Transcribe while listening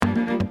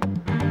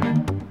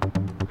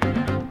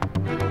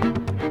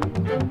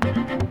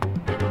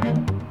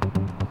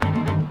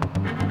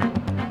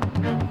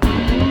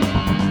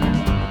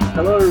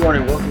everyone,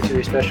 and welcome to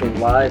a special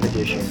live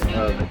edition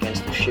of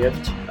Against the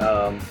Shift.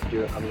 I'm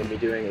going to be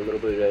doing a little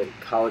bit of a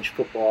college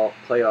football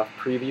playoff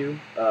preview,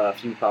 a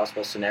few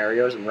possible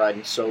scenarios. I'm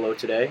riding solo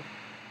today.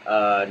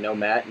 No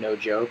Matt, no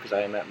Joe, because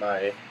I am at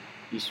my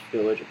East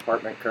Village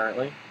apartment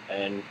currently,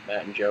 and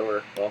Matt and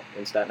Joe are,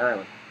 in Staten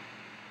Island.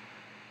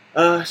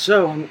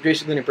 So I'm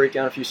basically going to break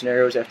down a few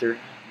scenarios after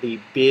the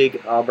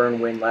big Auburn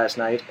win last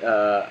night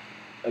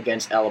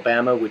against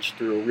Alabama, which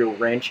threw a real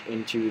wrench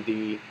into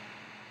the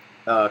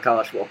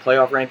college football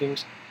playoff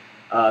rankings.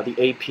 The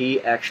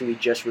AP actually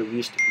just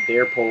released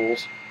their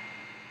polls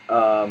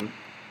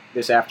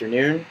this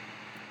afternoon.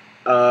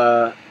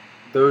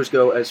 Those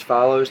go as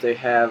follows. They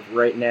have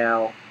right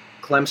now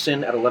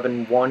Clemson at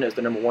 11-1 as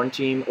the number 1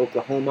 team,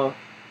 Oklahoma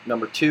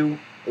number 2,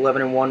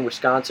 11-1,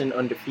 Wisconsin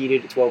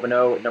undefeated at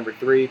 12-0 at number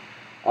 3,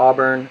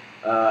 Auburn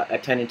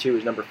at 10-2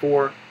 is number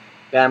 4,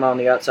 Bama on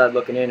the outside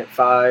looking in at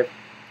 5,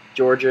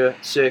 Georgia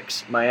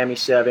 6, Miami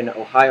 7,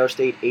 Ohio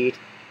State 8,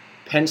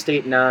 Penn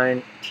State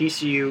 9,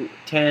 TCU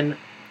 10,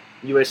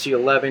 USC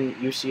 11,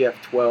 UCF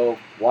 12,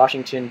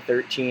 Washington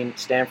 13,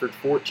 Stanford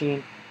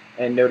 14,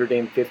 and Notre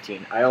Dame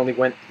 15. I only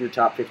went through the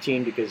top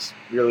 15 because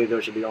really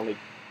those are the only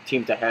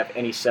teams that have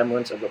any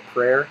semblance of a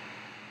prayer.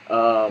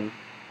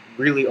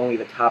 Really only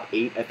the top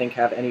 8 I think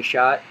have any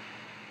shot.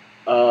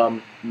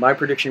 My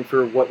prediction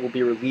for what will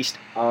be released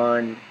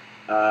on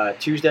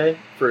Tuesday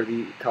for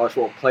the college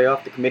football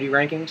playoff, the committee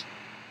rankings,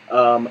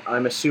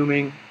 I'm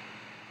assuming...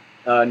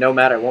 no,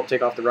 Matt, I won't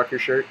take off the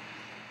Rutgers shirt.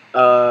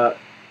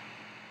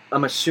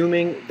 I'm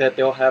assuming that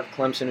they'll have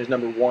Clemson as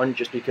number 1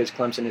 just because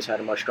Clemson has had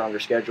a much stronger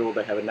schedule.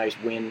 They have a nice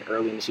win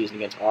early in the season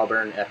against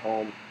Auburn at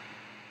home.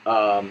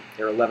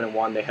 They're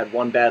 11-1. They had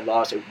one bad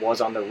loss. It was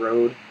on the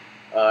road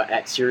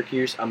at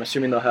Syracuse. I'm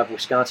assuming they'll have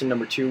Wisconsin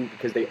number 2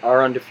 because they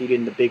are undefeated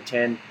in the Big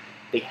Ten.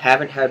 They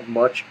haven't had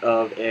much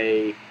of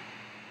a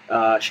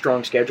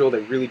strong schedule. They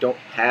really don't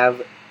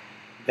have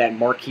that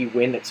marquee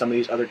win that some of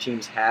these other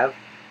teams have.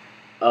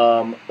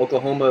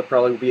 Oklahoma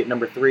probably will be at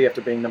number 3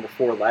 after being number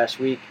 4 last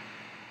week.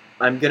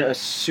 I'm going to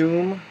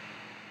assume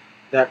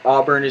that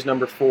Auburn is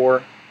number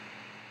 4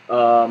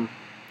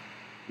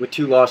 with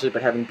 2 losses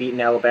but having beaten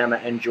Alabama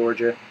and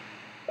Georgia.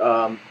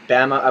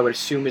 Bama, I would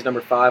assume, is number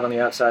 5 on the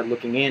outside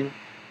looking in.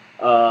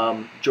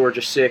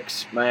 Georgia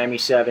 6, Miami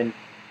 7,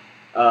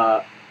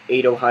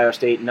 8 Ohio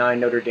State, 9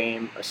 Notre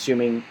Dame,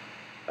 assuming...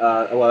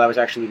 that was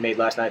actually made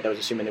last night. That was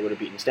assuming they would have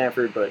beaten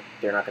Stanford, but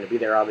they're not going to be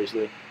there,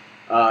 obviously.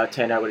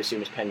 10, I would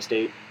assume, is Penn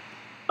State.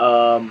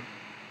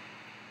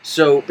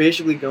 So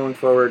basically going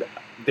forward,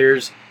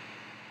 there's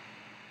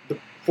the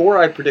 4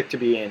 I predict to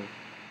be in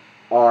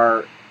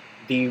are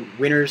the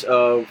winners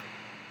of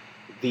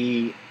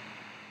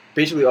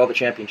basically all the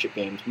championship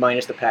games,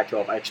 minus the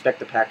Pac-12. I expect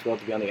the Pac-12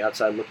 to be on the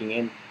outside looking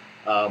in,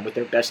 with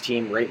their best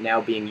team right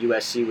now being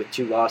USC with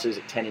 2 losses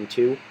at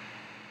 10-2.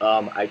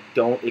 I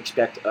don't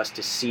expect us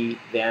to see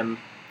them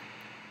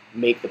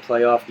make the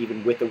playoff,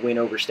 even with the win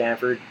over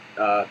Stanford.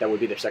 That would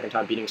be their second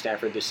time beating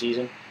Stanford this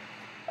season.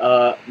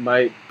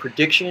 My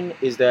prediction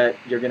is that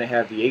you're going to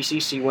have the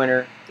ACC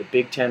winner, the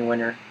Big Ten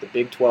winner, the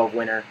Big 12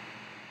 winner,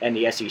 and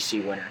the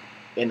SEC winner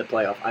in the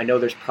playoff. I know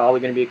there's probably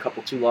going to be a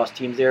couple 2-loss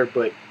teams there,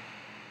 but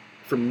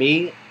for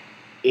me,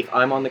 if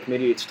I'm on the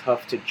committee, it's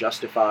tough to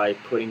justify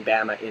putting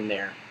Bama in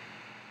there,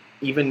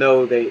 even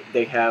though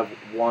they have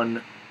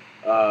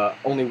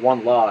only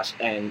one loss,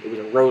 and it was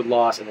a road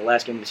loss in the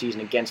last game of the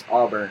season against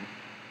Auburn.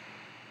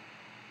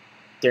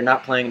 They're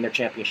not playing in their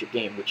championship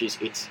game,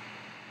 it's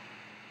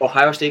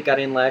Ohio State got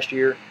in last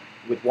year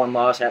with 1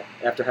 loss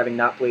after having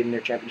not played in their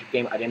championship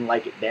game. I didn't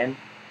like it then.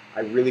 I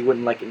really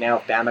wouldn't like it now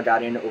if Bama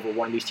got in over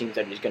one of these teams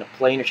that is going to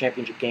play in a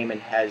championship game and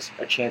has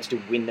a chance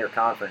to win their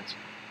conference.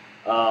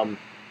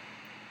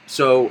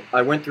 So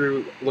I went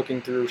through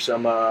looking through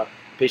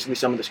basically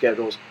some of the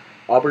schedules.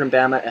 Auburn and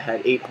Bama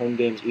had 8 home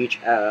games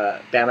each.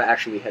 Bama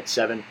actually had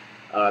 7.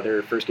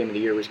 Their first game of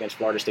the year was against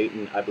Florida State,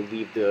 and I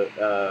believe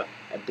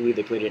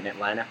they played it in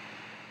Atlanta.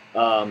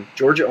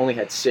 Georgia only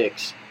had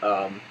 6.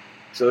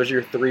 So those are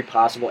your 3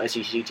 possible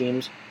SEC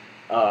teams.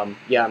 I'm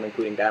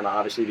including Bama,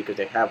 obviously, because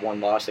they have 1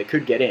 loss. They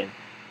could get in.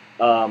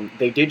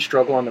 They did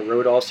struggle on the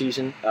road all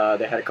season.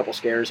 They had a couple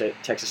scares at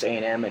Texas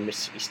A&M and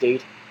Mississippi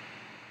State.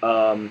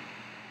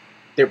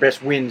 Their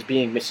best wins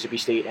being Mississippi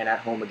State and at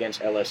home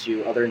against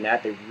LSU. Other than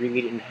that, they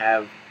really didn't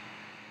have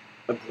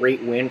a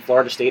great win.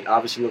 Florida State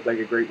obviously looked like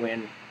a great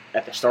win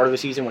at the start of the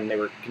season when they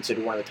were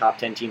considered one of the top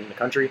 10 teams in the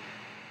country.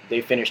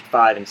 They finished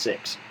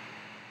 5-6.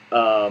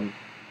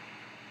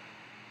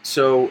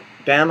 So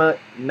Bama,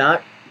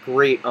 not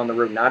great on the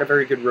road, not a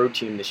very good road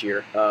team this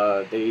year.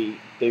 They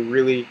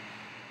really,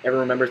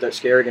 everyone remembers that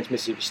scare against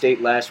Mississippi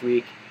State last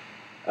week.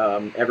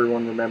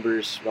 Everyone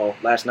remembers,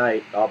 last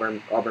night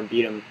Auburn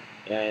beat them,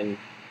 and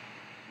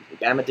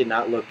Bama did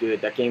not look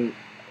good. That game,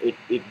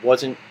 it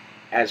wasn't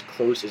as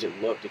close as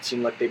it looked. It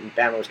seemed like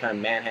Bama was kind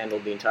of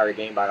manhandled the entire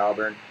game by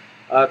Auburn.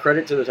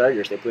 Credit to the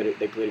Tigers, they played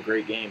a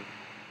great game.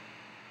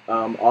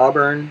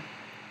 Auburn,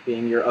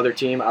 being your other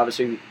team,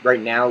 obviously right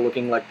now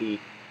looking like the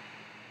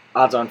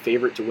odds-on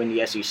favorite to win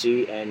the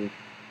SEC and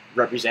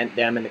represent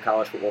them in the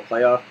college football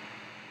playoff.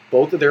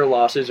 Both of their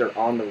losses are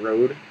on the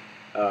road.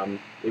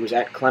 It was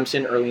at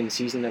Clemson early in the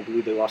season. I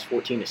believe they lost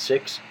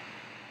 14-6.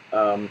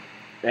 And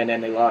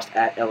then they lost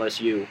at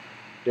LSU.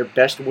 Their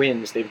best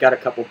wins, they've got a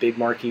couple big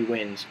marquee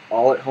wins,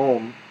 all at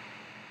home,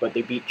 but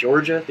they beat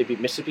Georgia, they beat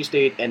Mississippi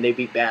State, and they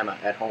beat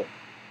Bama at home.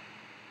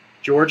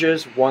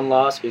 Georgia's one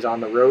loss is on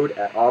the road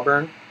at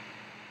Auburn.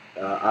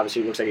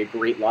 Obviously, it looks like a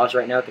great loss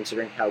right now,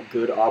 considering how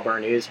good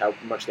Auburn is, how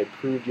much they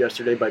proved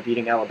yesterday by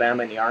beating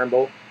Alabama in the Iron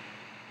Bowl.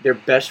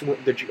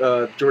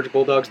 The Georgia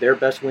Bulldogs, their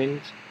best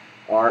wins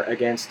are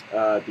against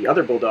the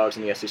other Bulldogs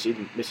in the SEC,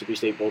 the Mississippi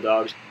State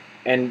Bulldogs,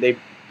 and they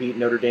beat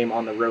Notre Dame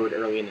on the road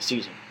early in the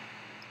season.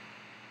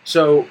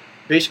 So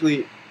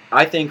basically,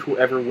 I think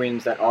whoever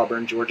wins that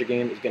Auburn-Georgia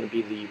game is going to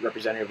be the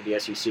representative of the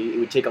SEC. It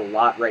would take a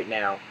lot right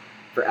now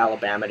for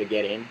Alabama to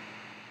get in.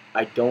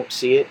 I don't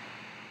see it.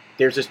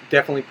 There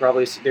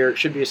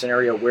should be a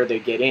scenario where they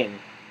get in,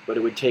 but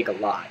it would take a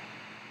lot.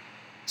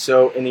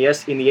 So in the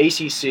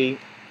ACC,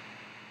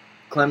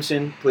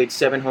 Clemson played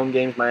 7 home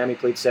games. Miami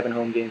played 7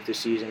 home games this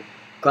season.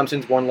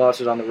 Clemson's one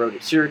loss is on the road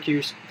at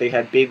Syracuse. They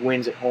had big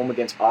wins at home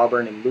against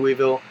Auburn and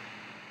Louisville,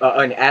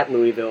 and at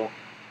Louisville,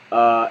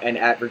 and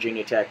at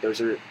Virginia Tech.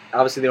 Those are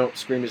obviously, they don't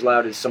scream as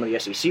loud as some of the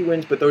SEC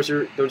wins, but those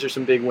are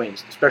some big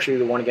wins, especially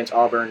the one against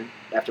Auburn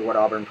after what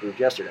Auburn proved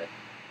yesterday.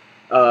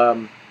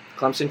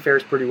 Clemson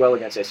fares pretty well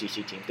against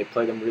SEC teams. They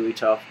play them really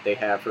tough. They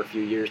have for a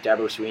few years.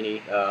 Dabo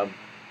Swinney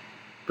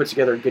puts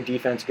together a good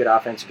defense, good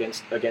offense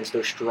against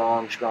those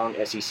strong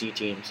SEC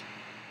teams.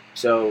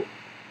 So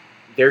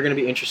they're going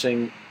to be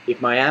interesting. If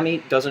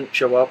Miami doesn't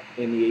show up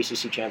in the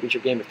ACC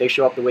championship game, if they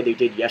show up the way they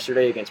did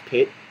yesterday against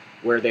Pitt,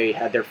 where they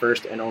had their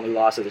first and only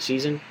loss of the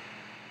season,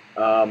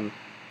 Clemson's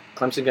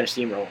going to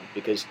steamroll them,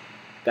 because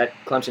that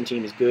Clemson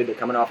team is good. They're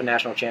coming off a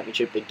national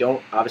championship. They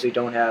obviously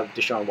don't have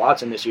Deshaun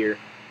Watson this year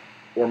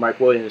or Mike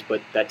Williams,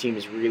 but that team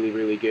is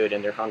really good,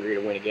 and they're hungry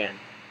to win again.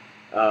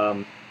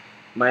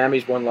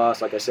 Miami's one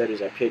loss, like I said,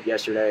 is at Pitt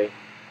yesterday.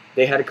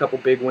 They had a couple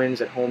big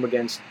wins at home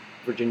against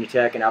Virginia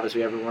Tech, and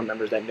obviously everyone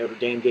remembers that Notre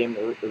Dame game,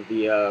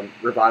 the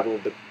revival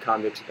of the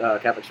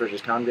Catholics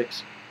versus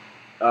convicts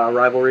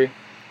rivalry.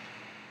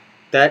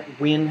 That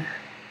win,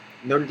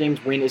 Notre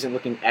Dame's win, isn't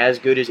looking as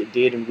good as it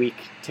did in Week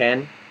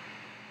 10.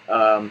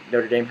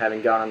 Notre Dame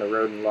having gone on the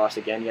road and lost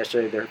again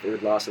yesterday, their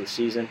third loss of the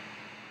season.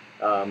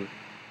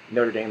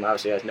 Notre Dame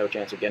obviously has no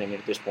chance of getting it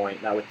at this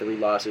point, not with 3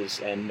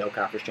 losses and no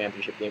conference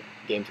championship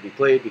game to be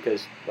played,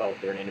 because, well,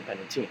 they're an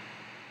independent team.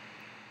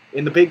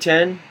 In the Big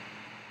Ten,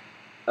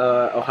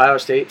 Ohio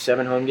State,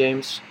 7 home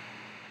games.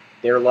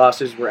 Their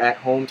losses were at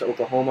home to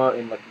Oklahoma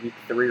in like Week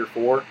 3 or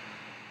 4.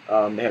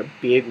 They had a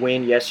big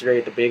win yesterday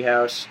at the Big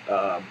House.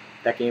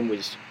 That game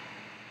was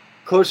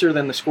closer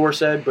than the score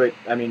said, but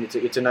I mean,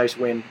 it's a nice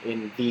win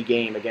in the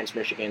game against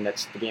Michigan.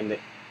 That's the game that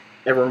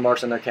everyone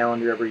marks on their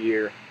calendar every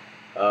year.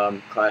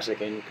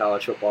 Classic in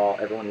college football.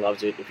 Everyone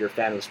loves it. If you're a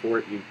fan of the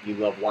sport, you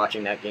love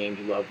watching that game.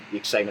 You love the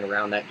excitement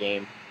around that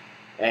game.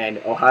 And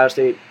Ohio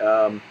State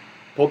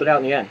pulled it out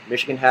in the end.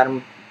 Michigan had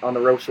them on the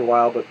ropes for a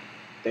while, but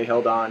they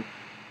held on.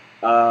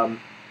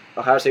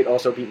 Ohio State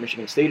also beat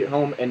Michigan State at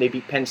home, and they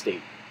beat Penn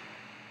State.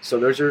 So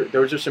those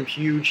are some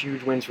huge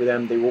wins for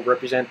them. They will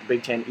represent the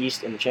Big Ten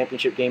East in the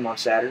championship game on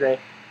Saturday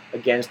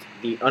against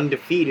the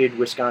undefeated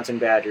Wisconsin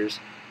Badgers,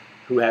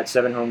 who had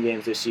 7 home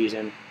games this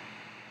season.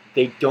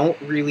 They don't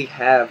really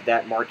have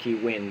that marquee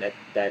win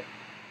that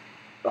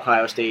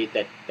Ohio State,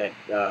 that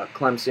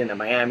Clemson, that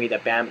Miami,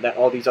 that Bama, that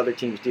all these other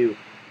teams do.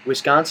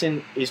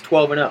 Wisconsin is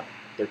 12-0.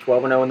 They're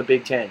 12-0 in the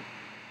Big Ten.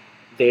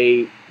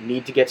 They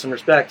need to get some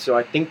respect, so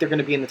I think they're going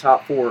to be in the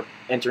top 4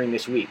 entering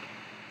this week.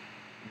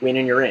 Win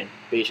and you're in,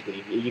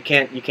 basically. You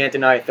can't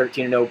deny a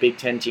 13-0 Big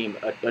Ten team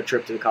a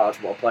trip to the college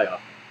football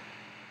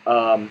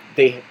playoff.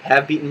 They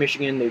have beaten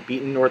Michigan. They've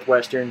beaten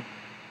Northwestern.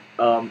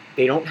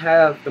 They don't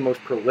have the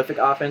most prolific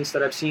offense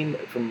that I've seen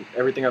from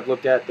everything I've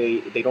looked at.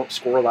 They don't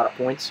score a lot of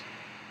points.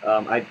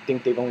 I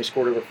think they've only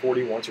scored over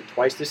 40 once or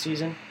twice this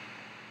season.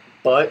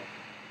 But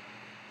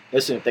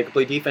listen, if they can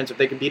play defense, if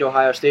they can beat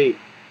Ohio State,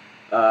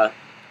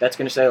 that's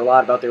going to say a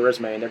lot about their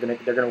resume. And they're going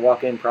to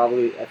walk in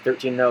probably at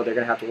 13-0. They're going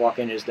to have to walk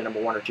in as the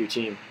number 1 or 2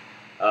 team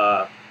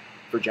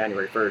for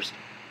January 1st.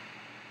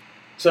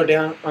 So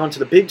down onto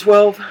the Big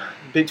 12. The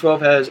Big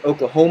 12 has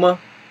Oklahoma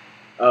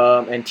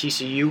and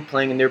TCU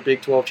playing in their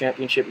Big 12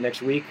 championship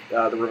next week.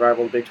 The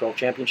revival of the Big 12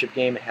 championship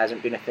game. It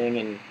hasn't been a thing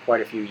in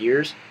quite a few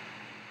years.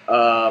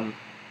 So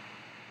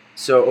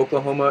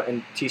Oklahoma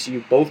and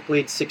TCU both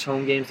played 6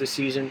 home games this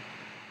season.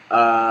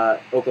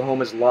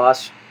 Oklahoma's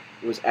loss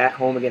was at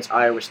home against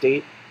Iowa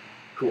State,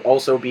 who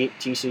also beat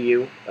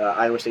TCU.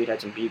 Iowa State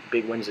had some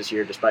big wins this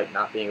year, despite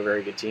not being a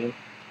very good team.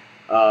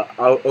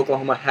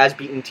 Oklahoma has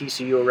beaten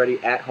TCU already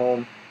at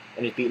home,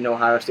 and has beaten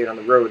Ohio State on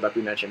the road, like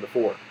we mentioned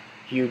before.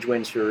 Huge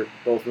wins for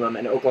both of them.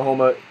 And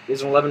Oklahoma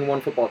is an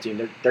 11-1 football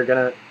team. They're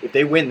gonna, if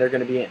they win, they're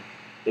gonna be in.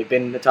 They've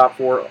been in the top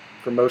 4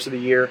 for most of the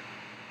year.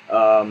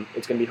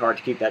 It's gonna be hard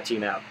to keep that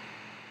team out.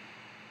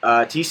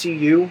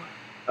 TCU,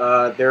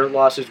 their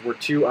losses were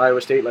to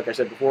Iowa State, like I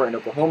said before, and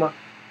Oklahoma.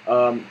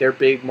 Their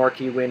big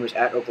marquee win was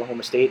at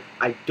Oklahoma State.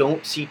 I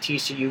don't see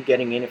TCU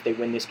getting in if they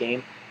win this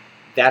game.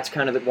 that's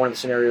kind of one of the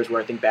scenarios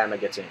where I think Bama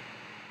gets in.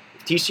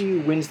 If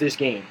TCU wins this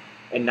game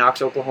and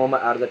knocks Oklahoma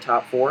out of the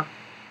top 4,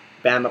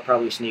 Bama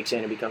probably sneaks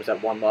in and becomes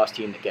that one-loss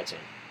team that gets in.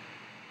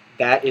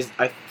 That is,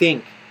 I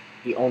think,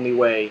 the only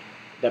way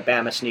that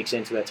Bama sneaks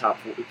into the top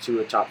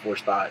 4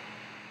 spot,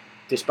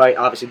 despite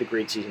obviously the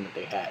great season that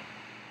they had.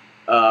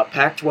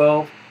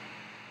 Pac-12,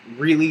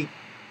 really,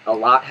 a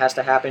lot has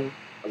to happen.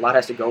 A lot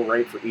has to go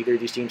right for either of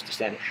these teams to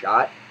stand a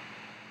shot.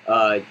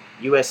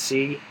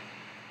 USC,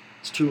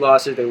 it's 2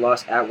 losses. They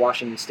lost at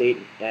Washington State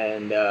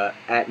and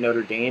at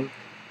Notre Dame.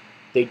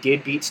 They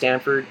did beat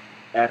Stanford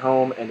at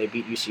home, and they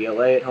beat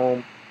UCLA at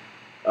home.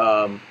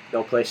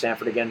 They'll play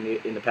Stanford again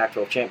in the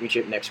Pac-12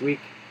 championship next week.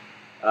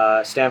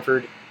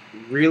 Stanford,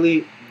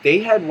 really, they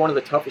had one of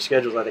the toughest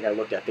schedules I think I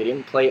looked at. They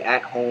didn't play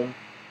at home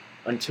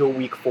until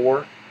week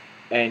 4,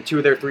 and 2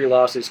 of their 3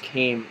 losses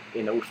came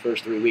in those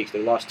first 3 weeks.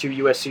 They lost to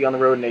USC on the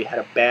road, and they had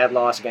a bad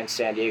loss against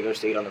San Diego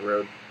State on the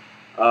road.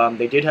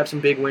 They did have some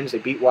big wins. They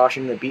beat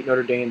Washington, they beat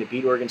Notre Dame, they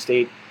beat Oregon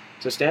State.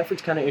 So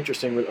Stanford's kind of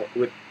interesting.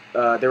 They're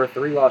a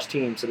 3-loss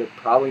team, so they're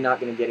probably not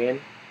going to get in,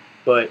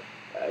 but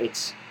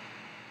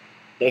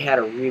they had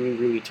a really,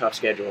 really tough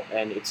schedule,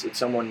 and it's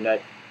someone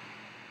that,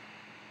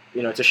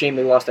 it's a shame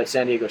they lost that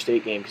San Diego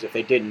State game, because if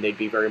they didn't, they'd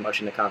be very much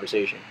in the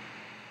conversation.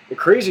 The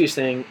craziest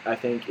thing, I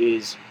think,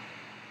 is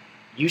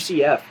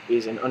UCF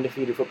is an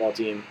undefeated football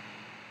team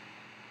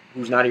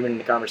who's not even in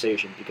the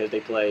conversation because they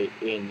play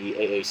in the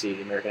AAC,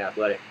 the American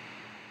Athletic.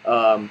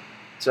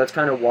 So that's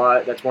kind of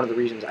why, that's one of the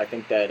reasons I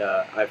think that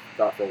I've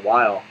thought for a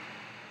while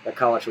that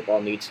college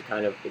football needs to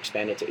kind of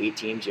expand it to 8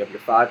 teams. You have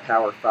your 5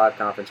 Power 5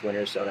 conference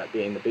winners, so that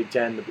being the Big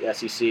Ten, the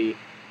SEC,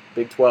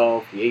 Big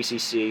 12, the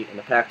ACC, and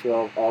the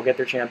Pac-12 all get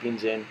their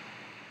champions in,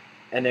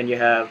 and then you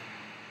have,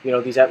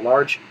 these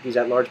at-large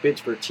bids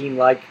for a team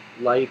like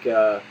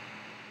UCF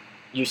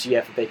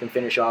if they can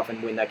finish off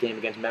and win that game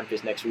against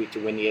Memphis next week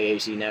to win the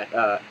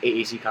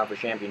AAC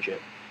conference championship.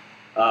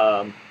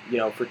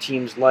 For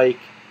teams like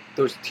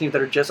those teams that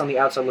are just on the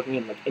outside looking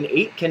in, like an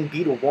 8 can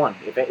beat a 1.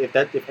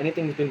 If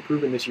anything's been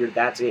proven this year,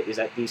 that's it. Is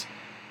that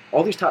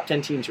all these top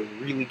 10 teams are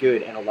really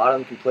good, and a lot of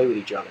them can play with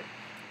each other,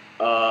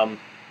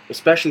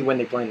 especially when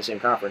they play in the same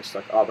conference,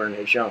 like Auburn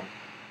has shown.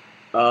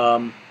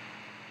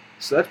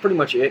 So that's pretty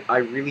much it. I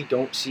really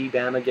don't see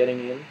Bama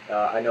getting in.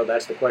 I know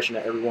that's the question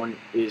that everyone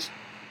is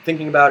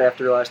thinking about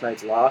after last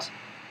night's loss.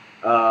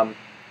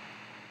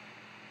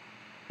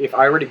 If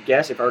I were to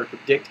guess, if I were to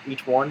predict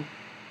each one,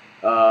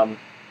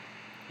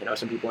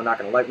 some people are not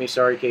going to like me.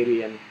 Sorry,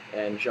 Katie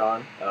and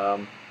Sean,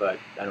 but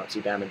I don't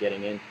see Bama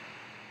getting in.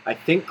 I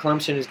think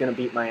Clemson is going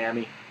to beat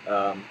Miami.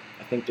 I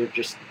think they're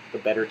just the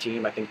better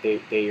team. I think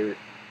they've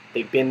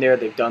been there,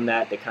 they've done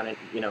that. They kind of,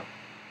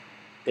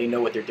 they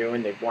know what they're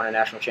doing. They've won a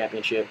national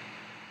championship.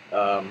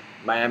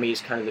 Miami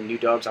is kind of the new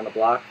dogs on the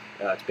block.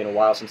 It's been a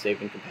while since they've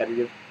been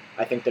competitive.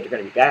 I think that they're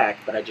going to be back,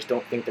 but I just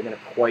don't think they're going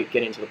to quite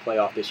get into the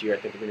playoff this year. I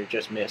think they're going to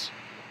just miss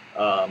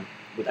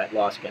with that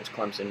loss against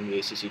Clemson in the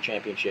ACC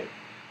championship.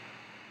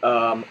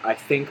 I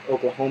think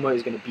Oklahoma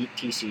is going to beat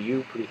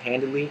TCU pretty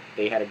handily.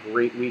 They had a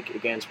great week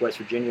against West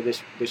Virginia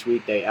this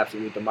week. They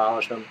absolutely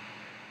demolished them.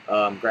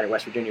 Granted,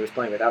 West Virginia was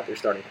playing without their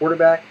starting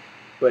quarterback,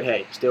 but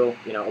hey, still,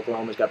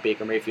 Oklahoma's got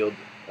Baker Mayfield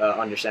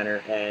under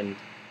center, and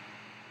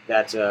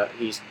that's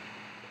he's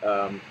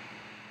a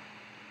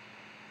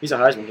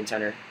Heisman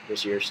contender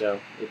this year, so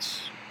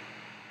it's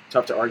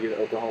tough to argue that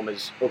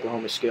Oklahoma's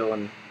skill,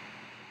 and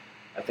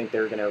I think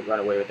they're going to run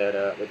away with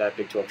that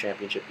Big 12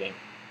 championship game.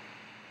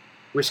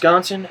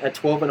 Wisconsin at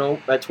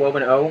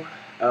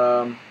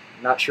 12-0.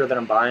 Not sure that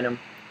I'm buying them.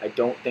 I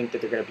don't think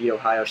that they're going to beat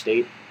Ohio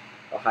State.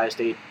 Ohio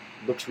State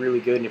looks really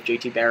good, and if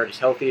JT Barrett is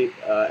healthy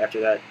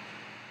after that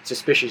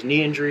suspicious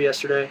knee injury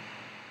yesterday,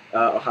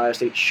 Ohio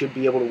State should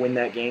be able to win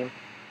that game.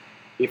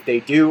 If they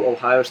do,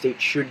 Ohio State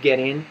should get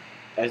in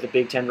as the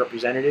Big Ten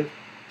representative.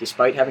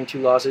 Despite having 2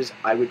 losses,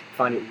 I would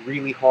find it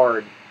really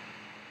hard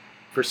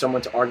for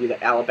someone to argue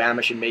that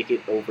Alabama should make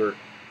it over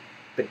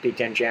the Big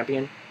Ten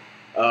champion.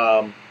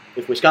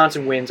 If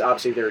Wisconsin wins,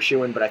 obviously they're a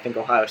shoo-in, but I think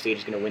Ohio State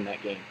is going to win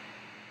that game.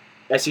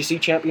 SEC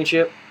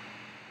championship,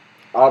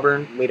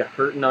 Auburn laid a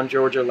hurting on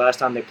Georgia last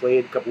time they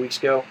played a couple weeks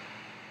ago.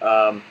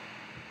 I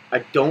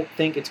don't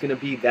think it's going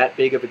to be that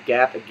big of a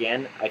gap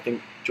again. I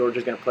think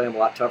Georgia's going to play them a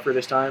lot tougher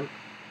this time,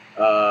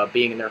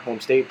 being in their home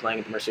state, playing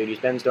at the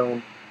Mercedes-Benz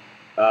Dome.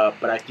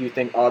 But I do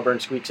think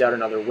Auburn squeaks out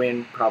another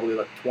win, probably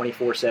like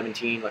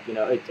 24-17, like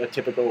a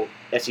typical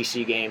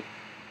SEC game.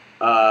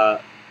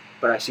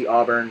 But I see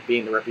Auburn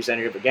being the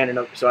representative again.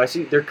 So I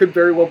see there could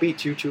very well be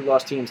 2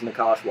 2-loss teams in the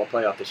college football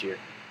playoff this year.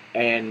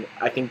 And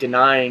I think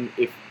denying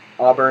if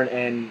Auburn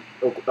and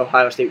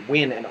Ohio State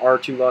win and are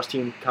 2-loss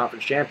team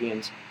conference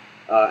champions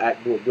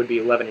would be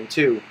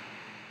 11-2,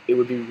 it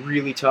would be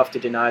really tough to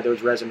deny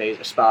those resumes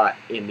a spot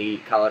in the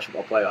college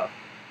football playoff.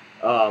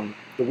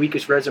 The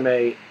weakest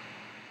resume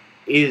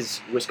is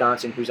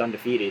Wisconsin, who's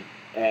undefeated,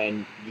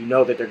 and you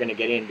know that they're going to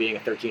get in being a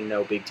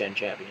 13-0 Big Ten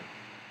champion.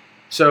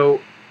 So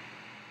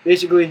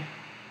basically,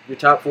 your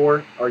top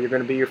 4 are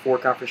going to be your 4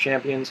 conference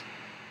champions.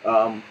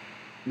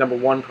 Number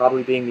 1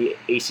 probably being the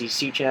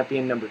ACC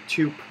champion. Number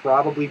 2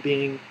 probably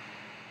being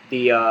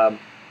The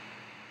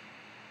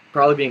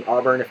probably being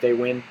Auburn if they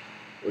win,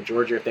 or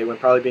Georgia if they win,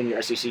 probably being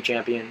your SEC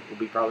champion will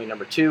be probably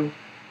number 2.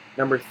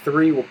 Number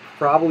 3 will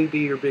probably be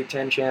your Big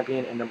Ten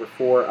champion, and number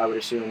 4, I would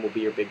assume, will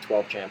be your Big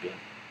 12 champion.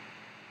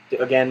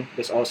 Again,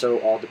 this also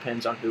all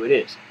depends on who it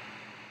is.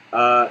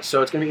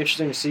 So it's going to be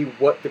interesting to see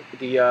what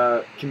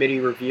the committee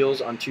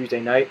reveals on Tuesday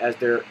night as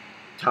their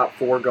top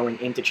 4 going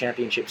into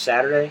championship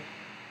Saturday.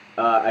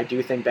 I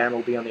do think Bama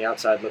will be on the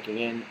outside looking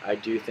in. I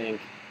do think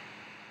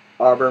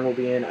Auburn will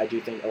be in. I do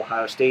think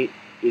Ohio State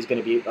is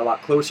going to be a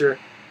lot closer.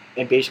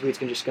 And basically it's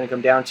just going to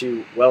come down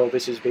to, well,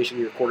 this is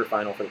basically your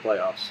quarterfinal for the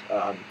playoffs.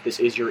 This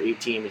is your 8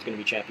 team. It's going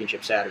to be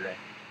championship Saturday.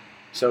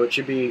 So it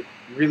should be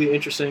really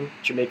interesting.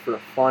 It should make for a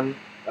fun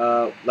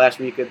last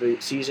week of the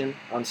season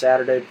on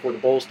Saturday before the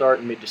bowl start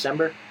in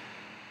mid-December.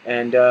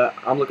 And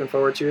I'm looking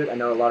forward to it. I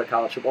know a lot of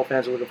college football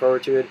fans are looking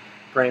forward to it,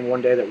 praying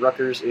one day that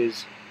Rutgers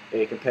is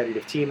a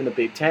competitive team in the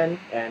Big Ten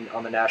and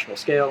on the national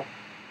scale,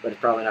 but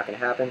it's probably not going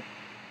to happen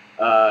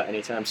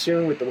anytime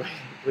soon with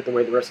the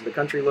way the rest of the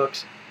country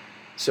looks.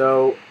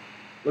 So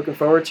looking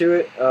forward to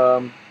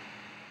it.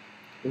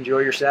 Enjoy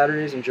your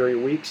Saturdays, enjoy your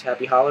weeks,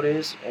 happy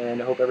holidays,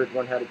 and I hope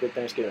everyone had a good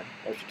Thanksgiving.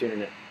 Thanks for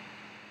tuning in.